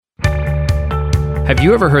Have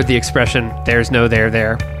you ever heard the expression, there's no there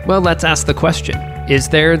there? Well, let's ask the question. Is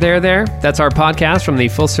there there? That's our podcast from the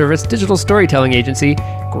full-service digital storytelling agency,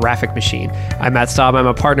 Graphic Machine. I'm Matt Staub. I'm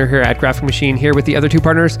a partner here at Graphic Machine, here with the other two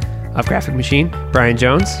partners of Graphic Machine, Brian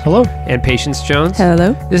Jones. Hello. And Patience Jones.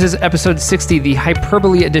 Hello. This is episode 60, the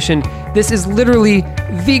Hyperbole edition. This is literally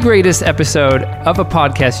the greatest episode of a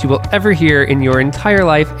podcast you will ever hear in your entire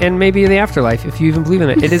life, and maybe in the afterlife, if you even believe in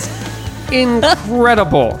it. It is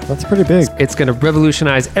incredible. That's pretty big. It's going to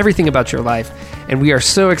revolutionize everything about your life, and we are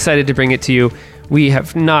so excited to bring it to you. We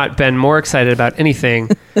have not been more excited about anything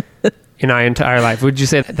in our entire life. Would you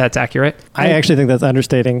say that's accurate? I actually think that's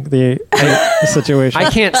understating the situation. I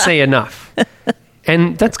can't say enough.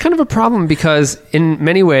 And that's kind of a problem because in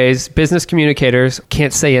many ways, business communicators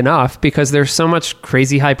can't say enough because there's so much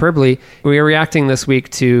crazy hyperbole. We are reacting this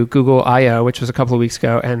week to Google I/O, which was a couple of weeks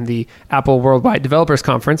ago, and the Apple Worldwide Developers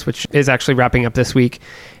Conference, which is actually wrapping up this week.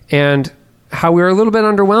 And how we were a little bit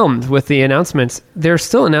underwhelmed with the announcements. They're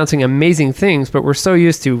still announcing amazing things, but we're so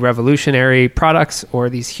used to revolutionary products or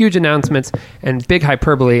these huge announcements and big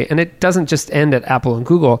hyperbole. And it doesn't just end at Apple and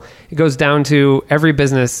Google. It goes down to every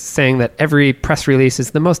business saying that every press release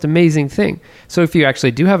is the most amazing thing. So if you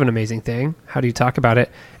actually do have an amazing thing, how do you talk about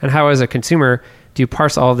it? And how, as a consumer, do you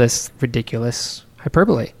parse all this ridiculous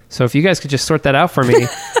hyperbole? So if you guys could just sort that out for me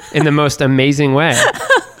in the most amazing way.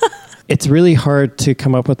 It's really hard to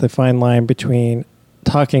come up with a fine line between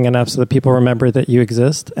talking enough so that people remember that you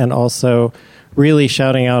exist and also really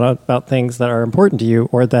shouting out about things that are important to you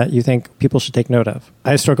or that you think people should take note of.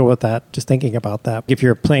 I struggle with that, just thinking about that. If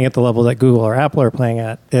you're playing at the level that Google or Apple are playing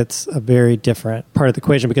at, it's a very different part of the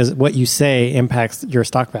equation because what you say impacts your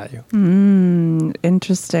stock value.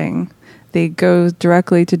 Interesting. They go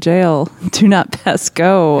directly to jail. Do not pass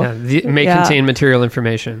go. Yeah, may contain material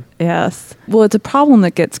information. Yes. Well, it's a problem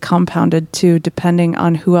that gets compounded too, depending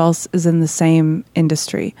on who else is in the same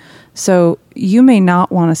industry. So you may not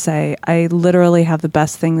want to say, I literally have the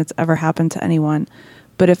best thing that's ever happened to anyone.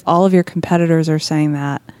 But if all of your competitors are saying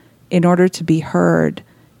that, in order to be heard,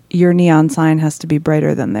 your neon sign has to be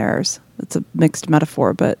brighter than theirs. It's a mixed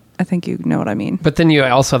metaphor, but I think you know what I mean. But then you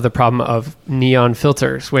also have the problem of neon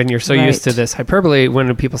filters when you're so used to this hyperbole. When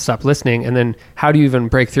do people stop listening? And then how do you even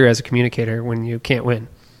break through as a communicator when you can't win?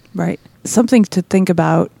 Right. Something to think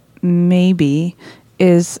about maybe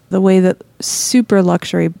is the way that super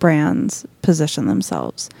luxury brands position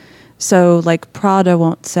themselves. So like Prada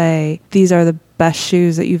won't say, these are the best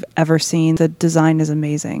shoes that you've ever seen. The design is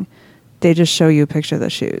amazing. They just show you a picture of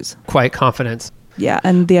the shoes. Quiet confidence. Yeah,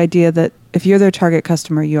 and the idea that if you're their target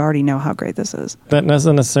customer, you already know how great this is. That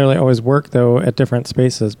doesn't necessarily always work, though, at different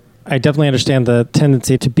spaces. I definitely understand the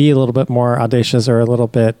tendency to be a little bit more audacious or a little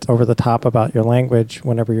bit over the top about your language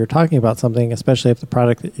whenever you're talking about something, especially if the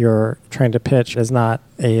product that you're trying to pitch is not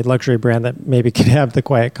a luxury brand that maybe could have the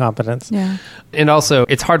quiet confidence. Yeah. And also,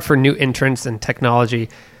 it's hard for new entrants in technology.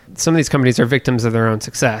 Some of these companies are victims of their own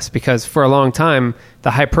success because for a long time,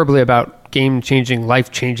 the hyperbole about game-changing,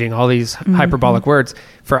 life-changing, all these hyperbolic words.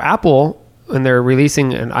 For Apple, when they're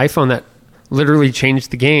releasing an iPhone that literally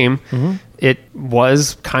changed the game, it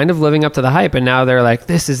was kind of living up to the hype. And now they're like,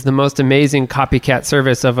 this is the most amazing copycat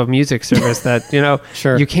service of a music service that,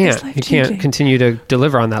 Sure. you can't continue to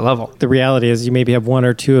deliver on that level. The reality is you maybe have one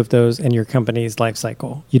or two of those in your company's life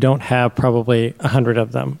cycle. You don't have probably 100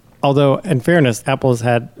 of them. Although, in fairness, Apple has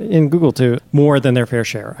had, in Google too, more than their fair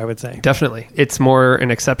share, I would say. Definitely. It's more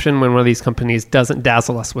an exception when one of these companies doesn't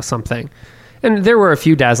dazzle us with something. And there were a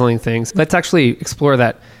few dazzling things. Let's actually explore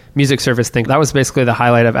that music service thing. That was basically the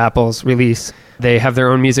highlight of Apple's release. They have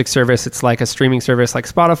their own music service. It's like a streaming service like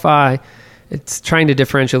Spotify. It's trying to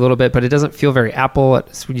differentiate a little bit, but it doesn't feel very Apple.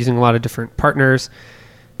 It's using a lot of different partners.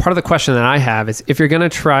 Part of the question that I have is if you're going to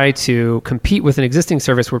try to compete with an existing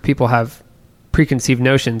service where people have preconceived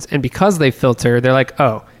notions, and because they filter, they're like,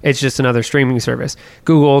 oh, it's just another streaming service.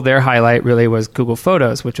 Google, their highlight really was Google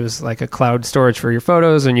Photos, which was like a cloud storage for your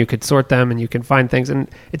photos, and you could sort them and you can find things, and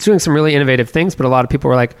it's doing some really innovative things, but a lot of people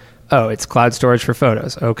were like, oh, it's cloud storage for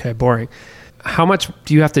photos. Okay, boring. How much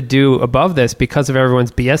do you have to do above this because of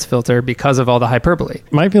everyone's BS filter, because of all the hyperbole?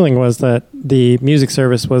 My feeling was that the music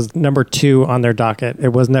service was number 2 on their docket.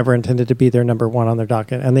 It was never intended to be their number 1 on their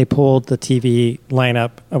docket. And they pulled the TV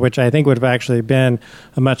lineup, which I think would have actually been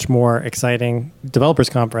a much more exciting developers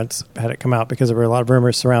conference had it come out, because there were a lot of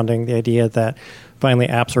rumors surrounding the idea that finally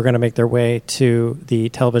apps were going to make their way to the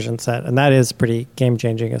television set. And that is pretty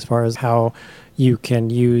game-changing as far as how you can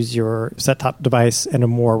use your set-top device in a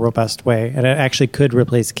more robust way. And it actually could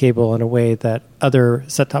replace cable in a way that other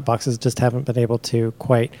set-top boxes just haven't been able to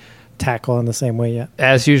quite tackle in the same way yet.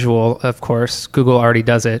 As usual, of course, Google already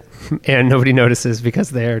does it, and nobody notices because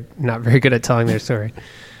they're not very good at telling their story.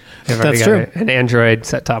 They've already That's true. got an Android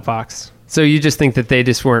set-top box. So you just think that they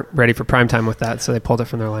just weren't ready for prime time with that, so they pulled it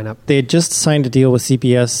from their lineup. They had just signed a deal with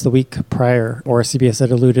CBS the week prior, or CBS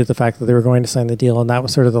had alluded to the fact that they were going to sign the deal, and that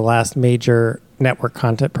was sort of the last major network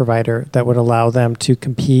content provider that would allow them to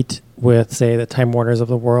compete with, say, the Time Warners of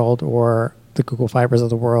the world or the Google Fibers of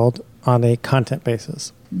the world on a content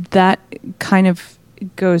basis. That kind of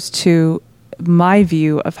goes to my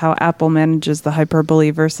view of how Apple manages the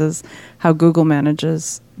Hyperbole versus how Google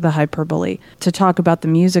manages the Hyperbole. To talk about the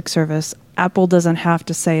music service, Apple doesn't have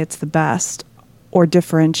to say it's the best or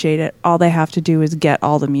differentiate it. All they have to do is get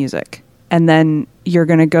all the music. And then you're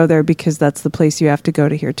going to go there because that's the place you have to go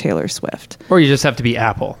to hear Taylor Swift. Or you just have to be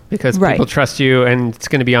Apple because people trust you and it's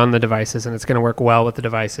going to be on the devices and it's going to work well with the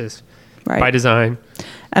devices by design.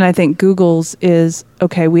 And I think Google's is,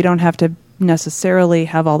 okay, we don't have to necessarily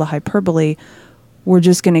have all the Hyperbole. We're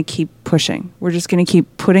just going to keep pushing. We're just going to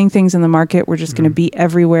keep putting things in the market. We're just going to be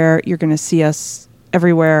everywhere. You're going to see us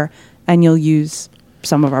everywhere, and you'll use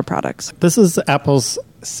some of our products. This is Apple's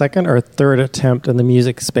second or third attempt in the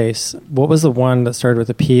music space. What was the one that started with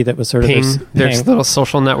a P that was sort of Ping. There's a little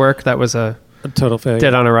social network that was a total failure.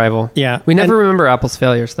 Dead on arrival. Yeah. We never remember Apple's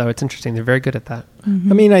failures, though. It's interesting. They're very good at that. I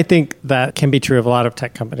mean, I think that can be true of a lot of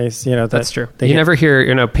tech companies. That's true. You never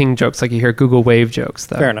hear, Ping jokes like you hear Google Wave jokes,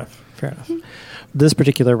 though. Fair enough. This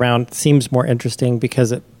particular round seems more interesting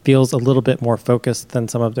because it feels a little bit more focused than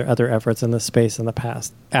some of their other efforts in this space in the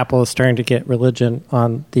past. Apple is starting to get religion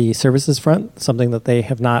on the services front, something that they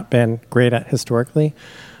have not been great at historically.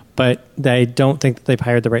 But I don't think that they've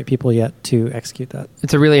hired the right people yet to execute that.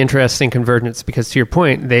 It's a really interesting convergence because, to your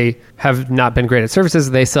point, they have not been great at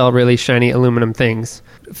services. They sell really shiny aluminum things,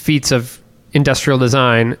 feats of industrial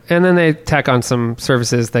design, and then they tack on some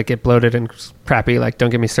services that get bloated and crappy, like don't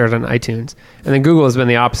get me started on iTunes. And then Google has been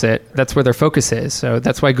the opposite. That's where their focus is. So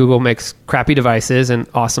that's why Google makes crappy devices and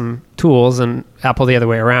awesome tools, and Apple the other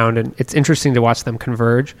way around. And it's interesting to watch them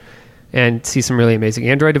converge and see some really amazing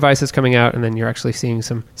Android devices coming out, and then you're actually seeing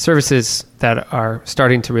some services that are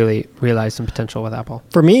starting to really realize some potential with Apple.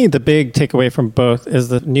 For me, the big takeaway from both is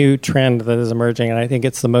the new trend that is emerging, and I think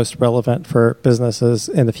it's the most relevant for businesses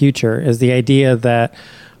in the future, is the idea that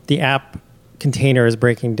the app container is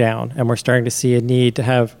breaking down, and we're starting to see a need to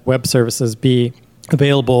have web services be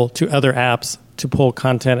available to other apps to pull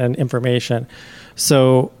content and information.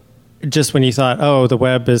 So just when you thought, the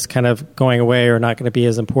web is kind of going away or not going to be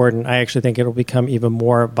as important, I actually think it'll become even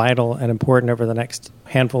more vital and important over the next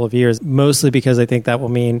handful of years, mostly because I think that will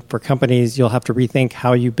mean for companies, you'll have to rethink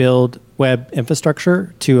how you build web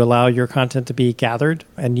infrastructure to allow your content to be gathered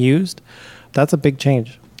and used. That's a big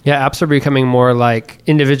change. Yeah, apps are becoming more like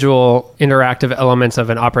individual interactive elements of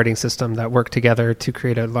an operating system that work together to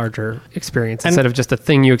create a larger experience instead of just a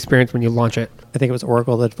thing you experience when you launch it. I think it was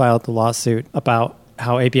Oracle that filed the lawsuit about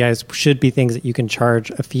how APIs should be things that you can charge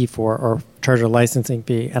a fee for or charge a licensing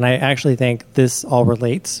fee. And I actually think this all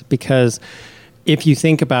relates because if you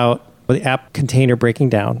think about the app container breaking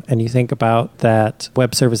down and you think about that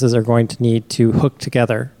web services are going to need to hook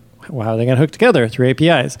together, well, how are they going to hook together? Through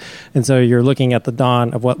APIs. And so you're looking at the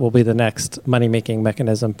dawn of what will be the next money-making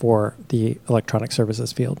mechanism for the electronic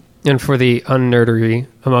services field. And for the unnerdery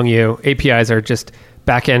among you, APIs are just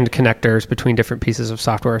back-end connectors between different pieces of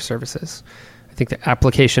software or services. I think the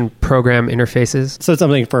application program interfaces. So it's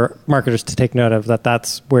something for marketers to take note of,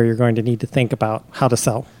 that's where you're going to need to think about how to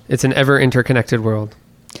sell. It's an ever interconnected world.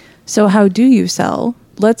 So how do you sell?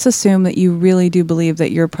 Let's assume that you really do believe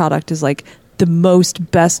that your product is like the most,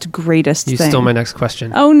 best, greatest thing. You stole my next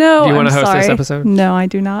question. Oh, no. Do you want to host sorry. this episode? No, I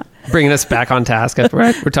do not. Bringing us back on task.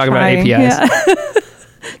 We're talking about APIs. Yeah.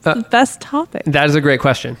 It's the best topic. That is a great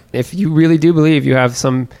question. If you really do believe you have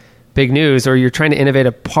some big news or you're trying to innovate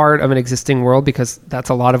a part of an existing world, because that's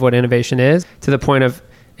a lot of what innovation is, to the point of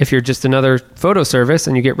if you're just another photo service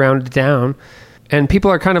and you get rounded down and people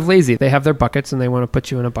are kind of lazy, they have their buckets and they want to put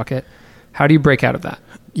you in a bucket. How do you break out of that?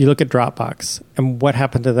 You look at Dropbox and what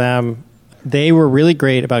happened to them. They were really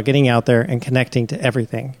great about getting out there and connecting to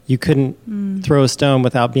everything. You couldn't throw a stone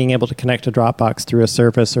without being able to connect to Dropbox through a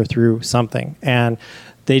service or through something. And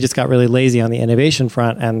they just got really lazy on the innovation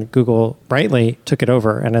front, and Google brightly took it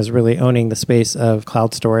over and is really owning the space of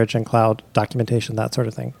cloud storage and cloud documentation, that sort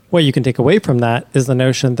of thing. What you can take away from that is the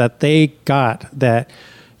notion that they got that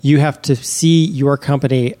you have to see your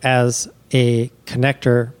company as a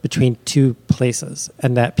connector between two places,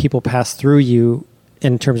 and that people pass through you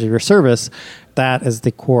in terms of your service, that is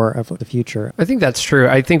the core of the future. I think that's true.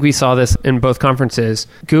 I think we saw this in both conferences.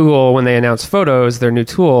 Google, when they announced Photos, their new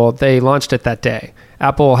tool, they launched it that day.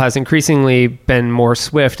 Apple has increasingly been more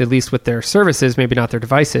swift, at least with their services, maybe not their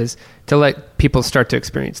devices, to let people start to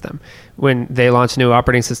experience them. When they launch a new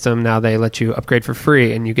operating system, now they let you upgrade for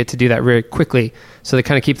free, and you get to do that very quickly. So they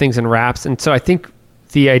kind of keep things in wraps. And so I think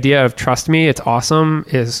the idea of trust me, it's awesome,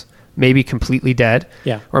 is maybe completely dead,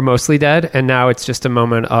 or mostly dead. And now it's just a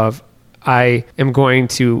moment of, I am going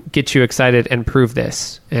to get you excited and prove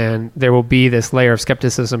this. And there will be this layer of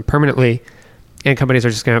skepticism permanently, and companies are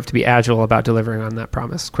just going to have to be agile about delivering on that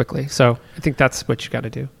promise quickly. So I think that's what you got to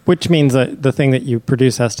do. Which means that the thing that you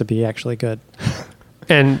produce has to be actually good.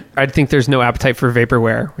 And I think there's no appetite for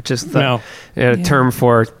vaporware, which is the term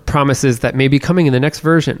for promises that may be coming in the next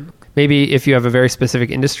version. Maybe if you have a very specific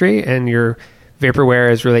industry and your vaporware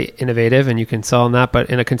is really innovative and you can sell on that, but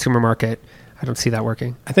in a consumer market, I don't see that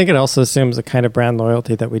working. I think it also assumes a kind of brand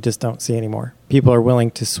loyalty that we just don't see anymore. People are willing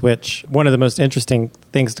to switch. One of the most interesting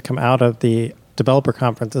things to come out of the developer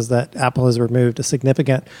conference is that Apple has removed a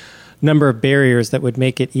significant number of barriers that would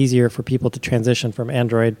make it easier for people to transition from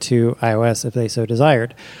Android to iOS if they so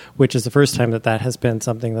desired, which is the first time that that has been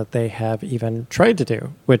something that they have even tried to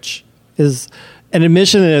do, which is an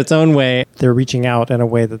admission in its own way. They're reaching out in a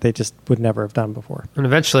way that they just would never have done before. And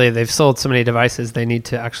eventually, they've sold so many devices, they need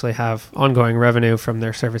to actually have ongoing revenue from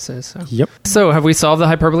their services. So. Yep. So have we solved the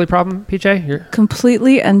hyperbole problem, PJ?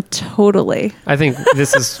 Completely and totally. I think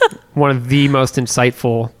this is one of the most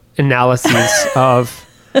insightful analyses of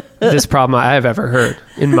this problem I have ever heard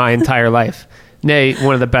in my entire life. Nay,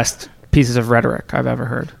 one of the best pieces of rhetoric I've ever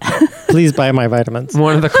heard. Please buy my vitamins.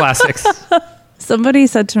 One of the classics. Somebody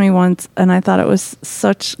said to me once, and I thought it was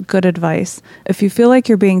such good advice, if you feel like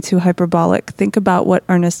you're being too hyperbolic, think about what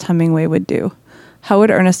Ernest Hemingway would do. How would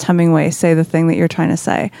Ernest Hemingway say the thing that you're trying to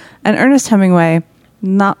say? And Ernest Hemingway,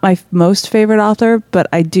 not my most favorite author, but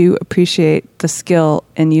I do appreciate the skill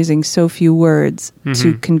in using so few words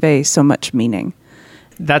to convey so much meaning.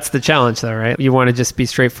 That's the challenge, though, right? You want to just be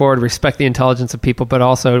straightforward, respect the intelligence of people, but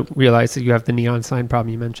also realize that you have the neon sign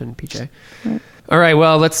problem you mentioned, PJ. Right. All right,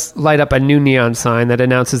 well, let's light up a new neon sign that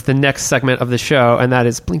announces the next segment of the show, and that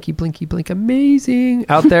is blinky, blinky, blink, amazing.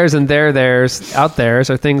 Out there's and there's. Out there's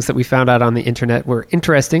are things that we found out on the internet were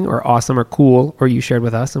interesting or awesome or cool, or you shared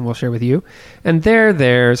with us and we'll share with you. And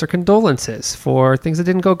there's are condolences for things that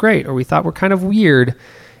didn't go great or we thought were kind of weird.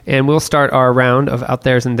 And we'll start our round of out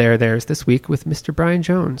there's and there's this week with Mr. Brian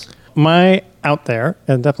Jones. My out there,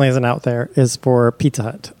 and definitely is an out there, is for Pizza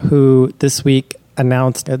Hut, who this week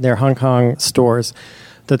announced at their Hong Kong stores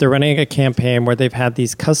that they're running a campaign where they've had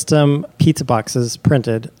these custom pizza boxes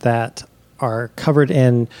printed that are covered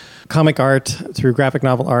in comic art through graphic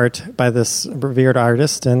novel art by this revered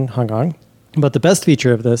artist in Hong Kong. But the best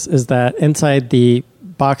feature of this is that inside the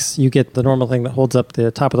box, you get the normal thing that holds up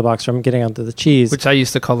the top of the box from getting onto the cheese. Which I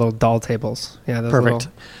used to call little doll tables. Yeah, those perfect.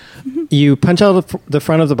 You punch out the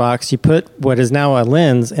front of the box, you put what is now a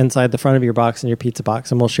lens inside the front of your box in your pizza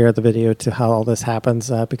box, and we'll share the video to how all this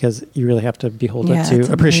happens because you really have to behold it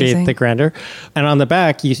to appreciate the grandeur. And on the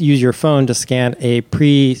back, you use your phone to scan a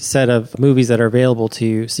preset of movies that are available to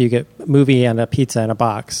you. So you get a movie and a pizza in a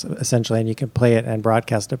box, essentially, and you can play it and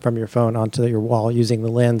broadcast it from your phone onto your wall using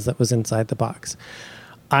the lens that was inside the box.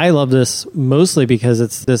 I love this mostly because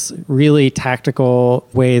it's this really tactical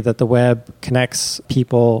way that the web connects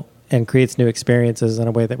people and creates new experiences in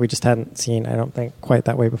a way that we just hadn't seen, I don't think, quite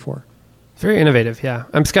that way before. Very innovative, yeah.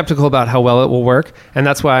 I'm skeptical about how well it will work, and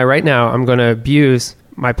that's why right now I'm going to abuse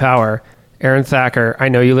my power. Aaron Thacker, I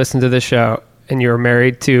know you listen to this show, and you're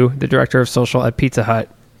married to the director of social at Pizza Hut.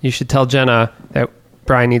 You should tell Jenna that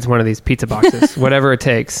Brian needs one of these pizza boxes, whatever it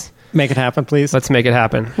takes. Make it happen, please. Let's make it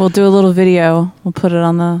happen. We'll do a little video. We'll put it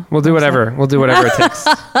on the We'll do whatever. We'll do whatever it takes.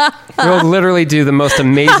 We'll literally do the most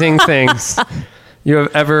amazing things you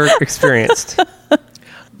have ever experienced.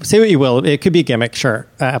 Say what you will. It could be a gimmick, sure.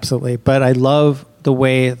 Absolutely. But I love the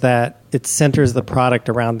way that it centers the product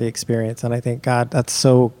around the experience. And I think, God, that's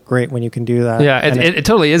so great when you can do that. Yeah, it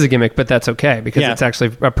totally is a gimmick, but that's okay because it's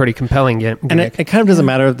actually a pretty compelling gimmick. And it kind of doesn't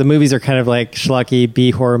matter. The movies are kind of like schlocky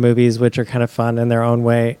B-horror movies, which are kind of fun in their own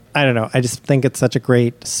way. I don't know. I just think it's such a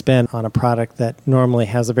great spin on a product that normally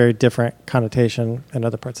has a very different connotation in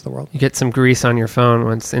other parts of the world. You get some grease on your phone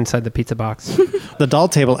when it's inside the pizza box. The doll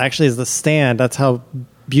table actually is the stand. That's how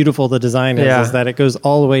beautiful the design is that it goes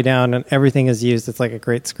all the way down and everything is used. It's like a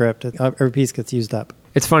great script. Every piece gets used up.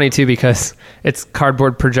 It's funny too because it's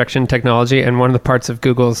cardboard projection technology, and one of the parts of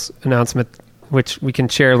Google's announcement, which we can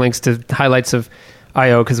share links to highlights of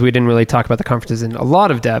I.O., because we didn't really talk about the conferences in a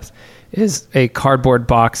lot of depth, is a cardboard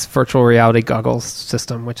box virtual reality goggles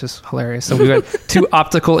system, which is hilarious. So we've got 2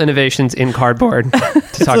 optical innovations in cardboard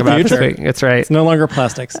to talk about this week. That's right. It's no longer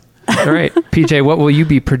plastics. All right. PJ, what will you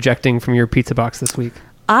be projecting from your pizza box this week?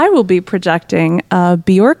 I will be projecting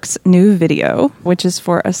Bjork's new video, which is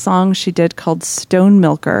for a song she did called Stone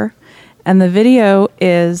Milker. And the video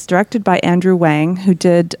is directed by Andrew Wang, who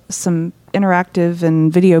did some interactive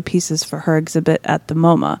and video pieces for her exhibit at the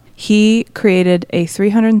MoMA. He created a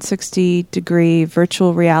 360-degree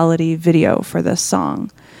virtual reality video for this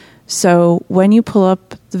song. So when you pull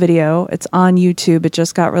up the video, it's on YouTube. It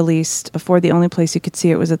just got released. Before, the only place you could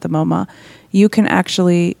see it was at the MoMA. You can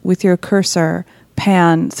actually, with your cursor,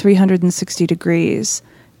 pan 360 degrees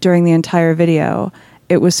during the entire video.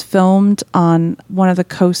 It was filmed on one of the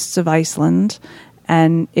coasts of Iceland,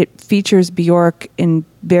 and it features Bjork in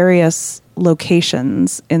various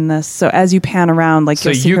locations in this. So as you pan around, like,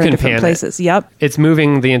 you'll see her in different places. Yep. It's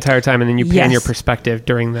moving the entire time, and then you pan your perspective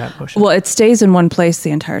during that motion. Well, it stays in one place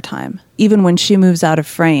the entire time. Even when she moves out of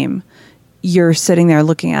frame, you're sitting there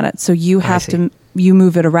looking at it. So you have to... You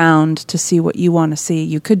move it around to see what you want to see.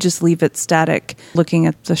 You could just leave it static, looking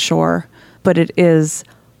at the shore, but it is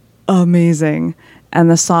amazing.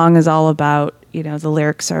 And the song is all about, the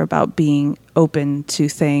lyrics are about being open to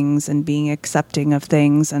things and being accepting of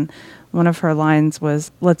things. And one of her lines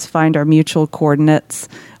was, "Let's find our mutual coordinates,"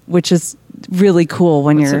 which is really cool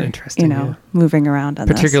when you're, moving around on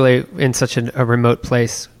particularly in such a remote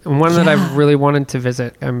place. And one that I've really wanted to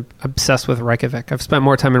visit. I'm obsessed with Reykjavik. I've spent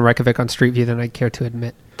more time in Reykjavik on Street View than I care to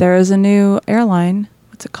admit. There is a new airline.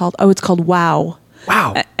 What's it called? Oh, it's called WOW.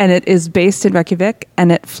 Wow. And it is based in Reykjavik,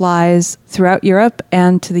 and it flies throughout Europe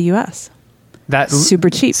and to the U.S. That's super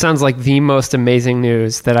cheap. Sounds like the most amazing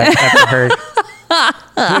news that I've ever heard.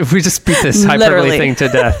 We just beat this hyperbole thing to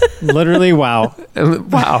death. Literally, wow.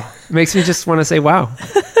 Wow. Makes me just want to say wow.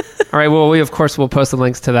 All right. Well, we, of course, will post the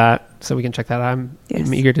links to that so we can check that out. I'm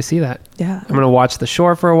eager to see that. Yeah. I'm going to watch The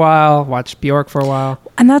Shore for a while, watch Bjork for a while.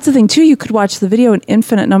 And that's the thing, too. You could watch the video an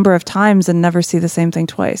infinite number of times and never see the same thing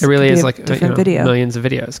twice. It really is like different video. Millions of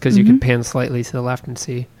videos, because you can pan slightly to the left and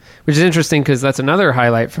see, which is interesting because that's another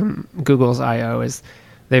highlight from Google's I.O. is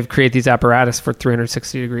they've created these apparatus for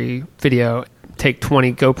 360-degree video. Take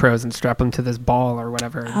 20 GoPros and strap them to this ball or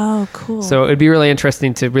whatever. Oh, cool. So it'd be really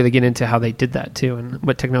interesting to really get into how they did that too, and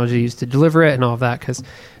what technology they used to deliver it and all of that, because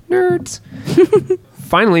nerds.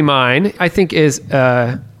 Finally, mine, I think, is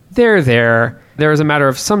there. There is a matter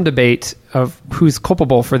of some debate of who's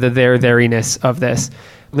culpable for the there-theriness of this.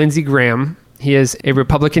 Lindsey Graham, he is a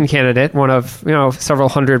Republican candidate, one of several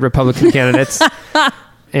hundred Republican candidates,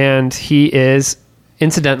 and he is,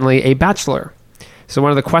 incidentally, a bachelor. So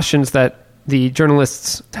one of the questions that the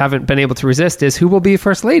journalists haven't been able to resist is, who will be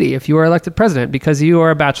first lady if you are elected president because you are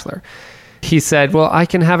a bachelor? He said, well, I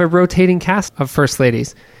can have a rotating cast of first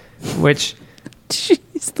ladies, which he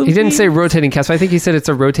didn't say rotating cast, but I think he said it's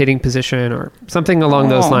a rotating position or something along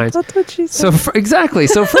those lines. That's what she said. So exactly.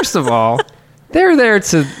 So first of all, they're there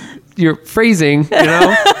to your phrasing,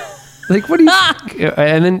 like, what do you,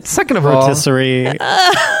 and then second of all, rotisserie.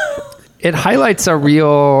 It highlights a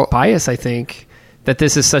real bias, I think, that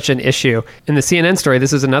this is such an issue. In the CNN story,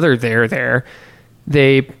 this is another there.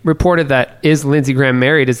 They reported that is Lindsey Graham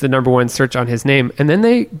married is the number one search on his name. And then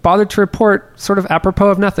they bothered to report, sort of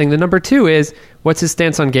apropos of nothing, the number two is, what's his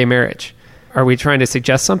stance on gay marriage? Are we trying to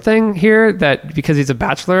suggest something here that because he's a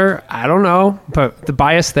bachelor? I don't know. But the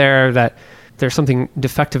bias there, that there's something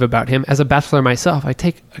defective about him. As a bachelor myself, I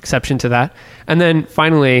take exception to that. And then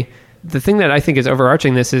finally, the thing that I think is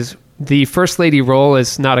overarching this is the first lady role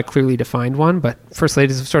is not a clearly defined one, but first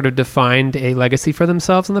ladies have sort of defined a legacy for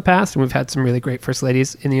themselves in the past, and we've had some really great first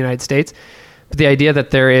ladies in the United States. But the idea that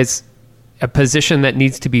there is a position that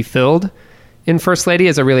needs to be filled in first lady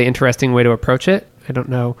is a really interesting way to approach it. I don't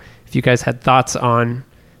know if you guys had thoughts on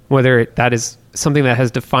whether that is something that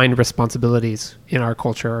has defined responsibilities in our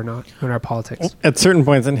culture or not, in our politics. At certain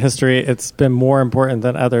points in history, it's been more important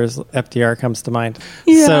than others. FDR comes to mind.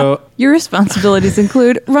 Yeah. So your responsibilities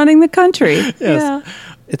include running the country. Yes. Yeah.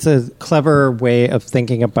 It's a clever way of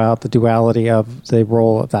thinking about the duality of the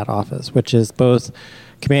role of that office, which is both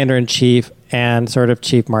commander-in-chief and sort of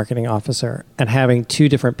chief marketing officer, and having two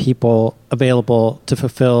different people available to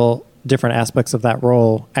fulfill different aspects of that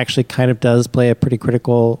role actually kind of does play a pretty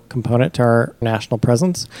critical component to our national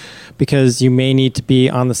presence, because you may need to be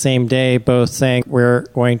on the same day both saying we're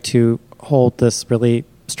going to hold this really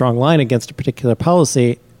strong line against a particular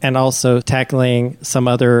policy and also tackling some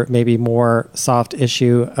other maybe more soft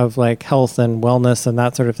issue of like health and wellness and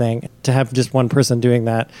that sort of thing. To have just one person doing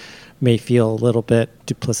that may feel a little bit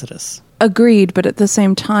duplicitous. Agreed, but at the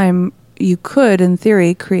same time, you could, in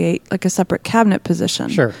theory, create like a separate cabinet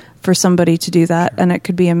position for somebody to do that, and it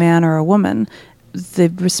could be a man or a woman.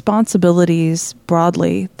 The responsibilities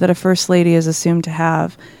broadly that a first lady is assumed to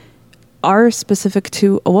have are specific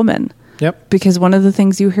to a woman. Yep. Because one of the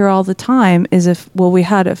things you hear all the time is we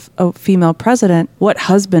had a female president, what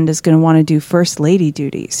husband is going to want to do first lady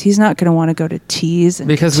duties? He's not going to want to go to teas and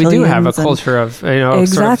because we do have a culture of,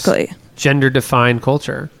 exactly. Sort of gender-defined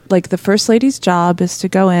culture. Like the first lady's job is to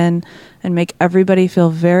go in and make everybody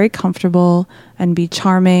feel very comfortable and be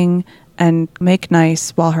charming and make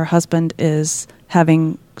nice while her husband is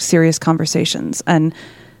having serious conversations. And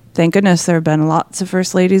thank goodness there have been lots of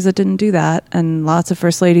first ladies that didn't do that, and lots of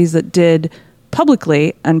first ladies that did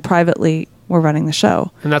publicly and privately were running the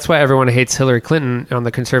show. And that's why everyone hates Hillary Clinton on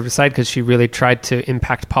the conservative side, because she really tried to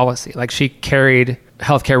impact policy. Like, she carried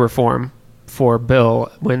healthcare reform for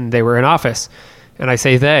Bill when they were in office. And I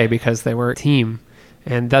say they because they were a team.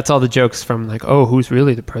 And that's all the jokes from like, oh, who's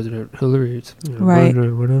really the president? Hillary. Right.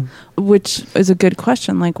 Which is a good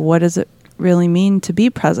question. Like, what does it really mean to be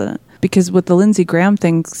president? Because what the Lindsey Graham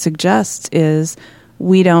thing suggests is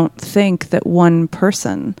we don't think that one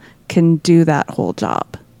person can do that whole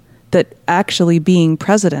job. That actually being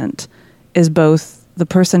president is both the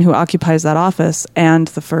person who occupies that office and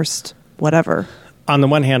the first whatever. On the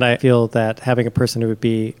one hand, I feel that having a person who would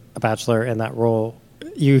be a bachelor in that role,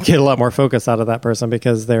 you get a lot more focus out of that person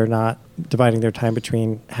because they're not dividing their time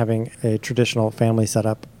between having a traditional family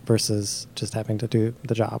setup versus just having to do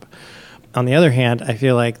the job. On the other hand, I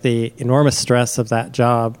feel like the enormous stress of that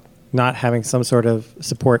job, not having some sort of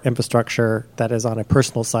support infrastructure that is on a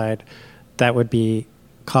personal side, that would be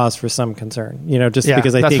cause for some concern. Because I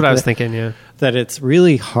think that's what I was thinking, that it's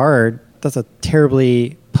really hard. That's a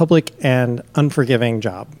terribly public and unforgiving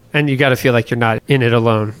job. And you got to feel like you're not in it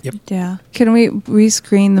alone. Yep. Yeah. Can we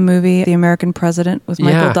rescreen the movie The American President with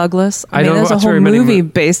Michael Douglas? I mean, there's a whole movie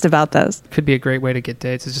based about this. Could be a great way to get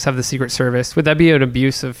dates, is just have the Secret Service. Would that be an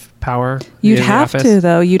abuse of power? You'd have to,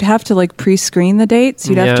 though. You'd have to like pre-screen the dates.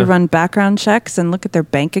 You'd have to run background checks and look at their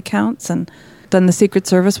bank accounts. And then the Secret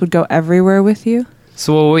Service would go everywhere with you.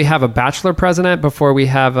 So will we have a bachelor president before we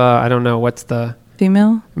have I don't know, what's the...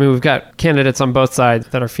 Female? I mean, we've got candidates on both sides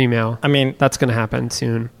that are female. I mean, that's going to happen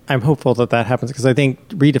soon. I'm hopeful that happens because I think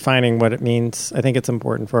redefining what it means, I think it's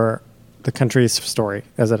important for the country's story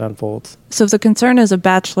as it unfolds. So if the concern is a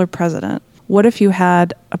bachelor president, what if you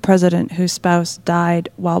had a president whose spouse died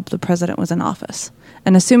while the president was in office?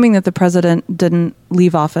 And assuming that the president didn't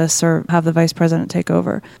leave office or have the vice president take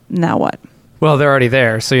over, now what? Well, they're already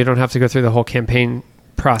there, so you don't have to go through the whole campaign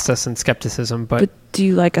process and skepticism. But do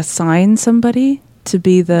you assign somebody to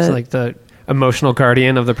be the emotional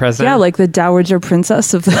guardian of the president? Yeah, like the dowager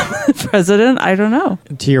princess of the president? I don't know.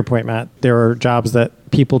 To your point, Matt, there are jobs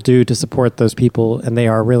that people do to support those people, and they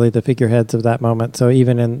are really the figureheads of that moment. So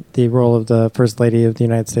even in the role of the First Lady of the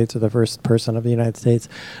United States or the First Person of the United States,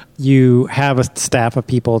 you have a staff of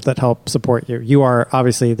people that help support you. You are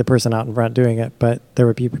obviously the person out in front doing it, but there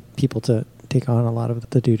would be people to take on a lot of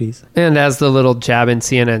the duties. And as the little jab in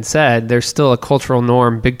CNN said, there's still a cultural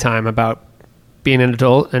norm big time about being an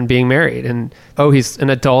adult and being married. And, he's an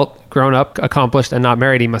adult, grown up, accomplished, and not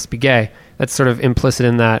married. He must be gay. That's sort of implicit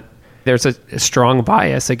in that. There's a strong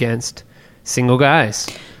bias against single guys.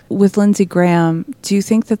 With Lindsey Graham, do you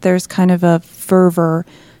think that there's kind of a fervor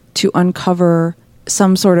to uncover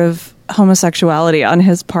some sort of homosexuality on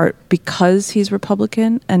his part because he's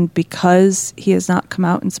Republican and because he has not come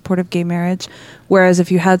out in support of gay marriage? Whereas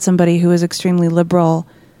if you had somebody who is extremely liberal,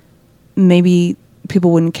 maybe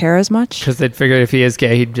people wouldn't care as much. Because they'd figure if he is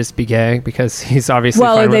gay, he'd just be gay because he's obviously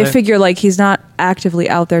fine with they it. Figure he's not actively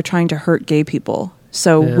out there trying to hurt gay people.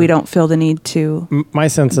 So we don't feel the need to. My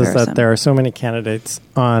sense is that there are so many candidates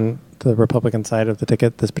on the Republican side of the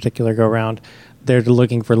ticket this particular go-round. They're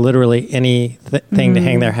looking for literally anything to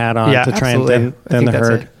hang their hat on to try and thin the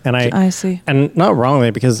herd. And I see. And not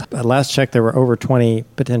wrongly, because at last check, there were over 20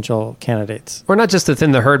 potential candidates. Or not just to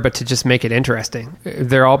thin the herd, but to just make it interesting.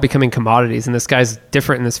 They're all becoming commodities, and this guy's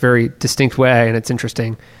different in this very distinct way, and it's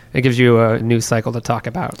interesting. It gives you a news cycle to talk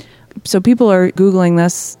about. So people are Googling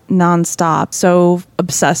this nonstop, so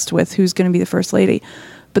obsessed with who's going to be the first lady.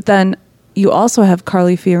 But then you also have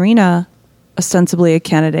Carly Fiorina, ostensibly a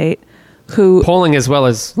candidate, who... polling as well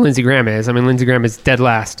as Lindsey Graham is. I mean, Lindsey Graham is dead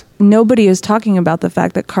last. Nobody is talking about the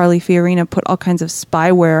fact that Carly Fiorina put all kinds of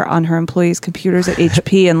spyware on her employees' computers at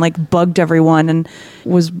HP and bugged everyone and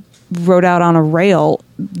wrote out on a rail.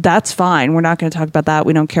 That's fine. We're not going to talk about that.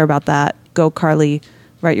 We don't care about that. Go, Carly.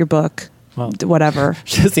 Write your book. Well, whatever.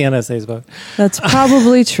 Just the NSA's book. That's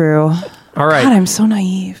probably true. All right. God, I'm so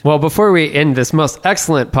naive. Well, before we end this most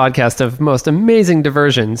excellent podcast of most amazing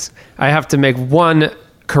diversions, I have to make one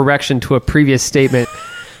correction to a previous statement.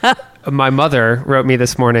 My mother wrote me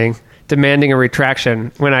this morning demanding a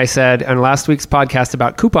retraction when I said on last week's podcast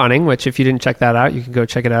about couponing, which if you didn't check that out, you can go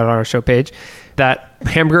check it out on our show page, that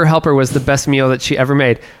Hamburger Helper was the best meal that she ever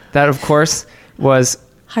made. That, of course, was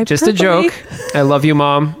Hyperbole. just a joke. I love you,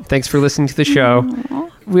 Mom. Thanks for listening to the show.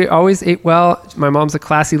 We always ate well. My mom's a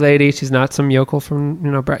classy lady. She's not some yokel from,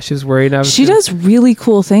 she was worried I was She does really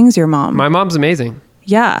cool things, your mom. My mom's amazing.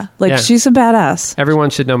 Yeah. Yeah. She's a badass. Everyone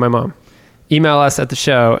should know my mom. Email us at the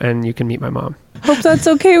show and you can meet my mom. Hope that's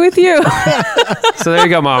okay with you. So there you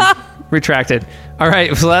go, Mom. Retracted. All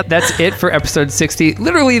right, so that's it for episode 60.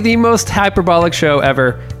 Literally the most hyperbolic show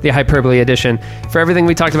ever, the Hyperbole edition. For everything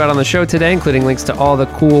we talked about on the show today, including links to all the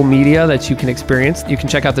cool media that you can experience, you can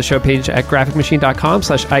check out the show page at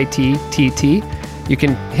graphicmachine.com/ITTT. You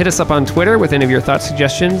can hit us up on Twitter with any of your thoughts,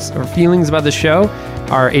 suggestions, or feelings about the show.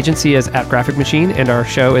 Our agency is at Graphic Machine, and our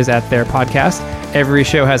show is at Their Podcast. Every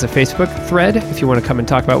show has a Facebook thread if you want to come and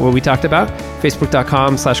talk about what we talked about.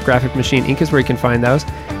 Facebook.com/Graphic Machine Inc. is where you can find those.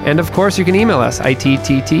 And of course, you can email us,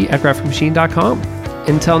 ITTT@graphicmachine.com.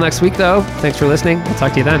 Until next week, though, thanks for listening. We'll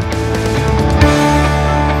talk to you then.